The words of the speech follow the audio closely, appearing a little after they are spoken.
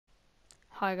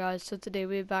Hi guys, so today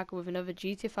we're back with another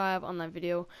GTA 5 online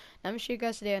video. Now I'm gonna show you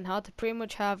guys today on how to pretty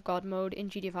much have God mode in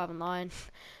GTA 5 online.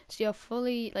 So you're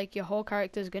fully, your whole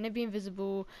character is gonna be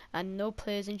invisible and no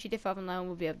players in GTA 5 online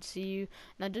will be able to see you.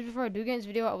 Now just before I do get into this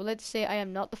video, I would like to say I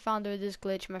am not the founder of this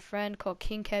glitch. My friend called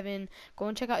King Kevin, go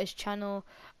and check out his channel,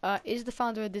 is the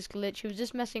founder of this glitch. He was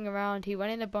just messing around, he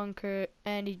went in a bunker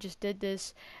and he just did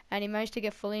this and he managed to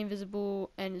get fully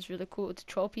invisible, and it's really cool to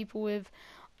troll people with.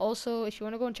 Also, if you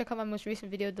want to go and check out my most recent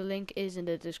video, the link is in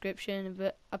the description.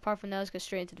 But apart from that, let's get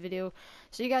straight into the video.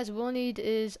 So you guys will need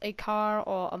is a car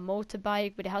or a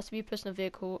motorbike, but it has to be a personal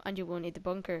vehicle, and you will need the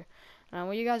bunker. Now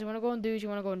what you guys want to go and do is you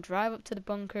want to go and drive up to the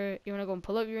bunker, you want to go and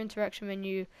pull up your interaction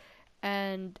menu,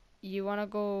 and you want to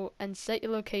go and set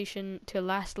your location to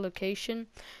last location.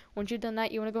 Once you've done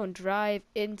that, you want to go and drive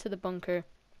into the bunker.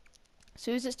 As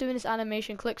soon as it's doing this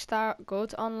animation, click start, go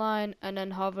to online, and then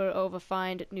hover over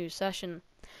find new session.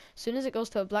 As soon as it goes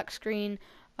to a black screen,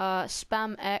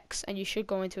 spam X and you should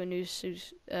go into a new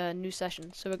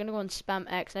session. So we're going to go and spam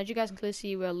X, and as you guys can clearly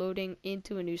see, we're loading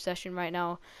into a new session right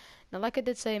now. Now like I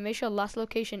did say, make sure last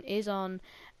location is on,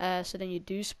 so then you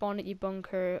do spawn at your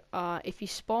bunker. If you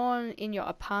spawn in your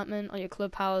apartment or your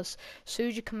clubhouse, as soon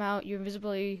as you come out, your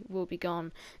invisibility will be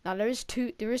gone. Now there is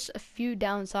a few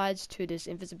downsides to this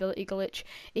invisibility glitch.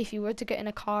 If you were to get in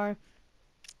a car,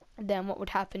 then what would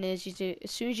happen is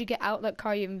as soon as you get out that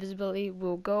car, your invisibility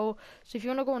will go. So if you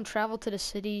want to go and travel to the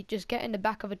city, just get in the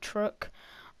back of a truck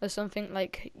or something,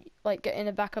 like get in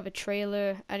the back of a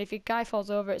trailer, and if your guy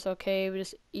falls over, it's okay.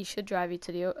 He should drive you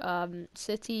to the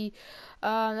city.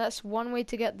 That's one way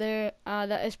to get there.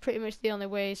 That is pretty much the only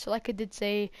way. So like I did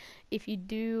say, if you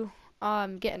do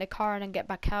get in a car and then get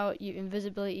back out, your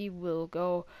invisibility will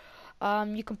go.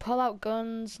 You can pull out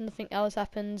guns, nothing else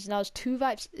happens. Now there's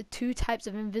two types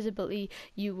of invisibility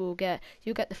you will get.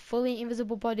 You'll get the fully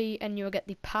invisible body and you'll get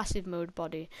the passive mode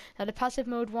body. Now the passive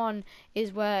mode one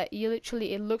is where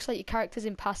it looks like your character's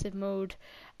in passive mode,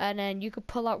 and then you could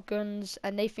pull out guns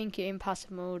and they think you're in passive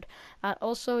mode. And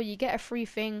also you get a free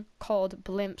thing called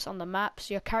blimps on the map,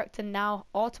 so your character now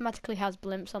automatically has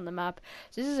blimps on the map.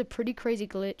 So this is a pretty crazy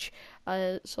glitch.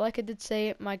 So like I did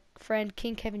say, my friend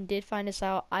King Kevin did find this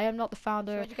out. I am not the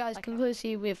founder. So as you guys can clearly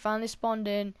see, we have finally spawned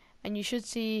in, and you should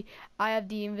see I have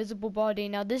the invisible body.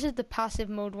 Now this is the passive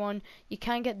mode one. You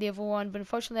can get the other one, but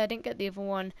unfortunately I didn't get the other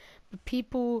one. But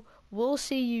people will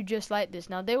see you just like this.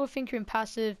 Now they will think you're in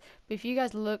passive, but if you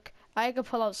guys look, I can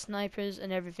pull out snipers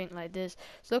and everything like this.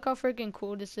 So look how freaking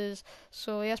cool this is.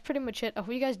 So yeah, that's pretty much it. I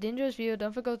hope you guys did enjoy this video.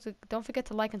 Don't forget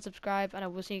to like and subscribe, and I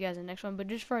will see you guys in the next one. But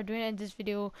just before doing it in this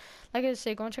video, like I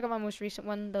said, go and check out my most recent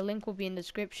one. The link will be in the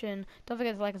description. Don't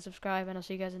forget to like and subscribe, and I'll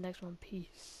see you guys in the next one.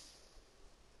 Peace.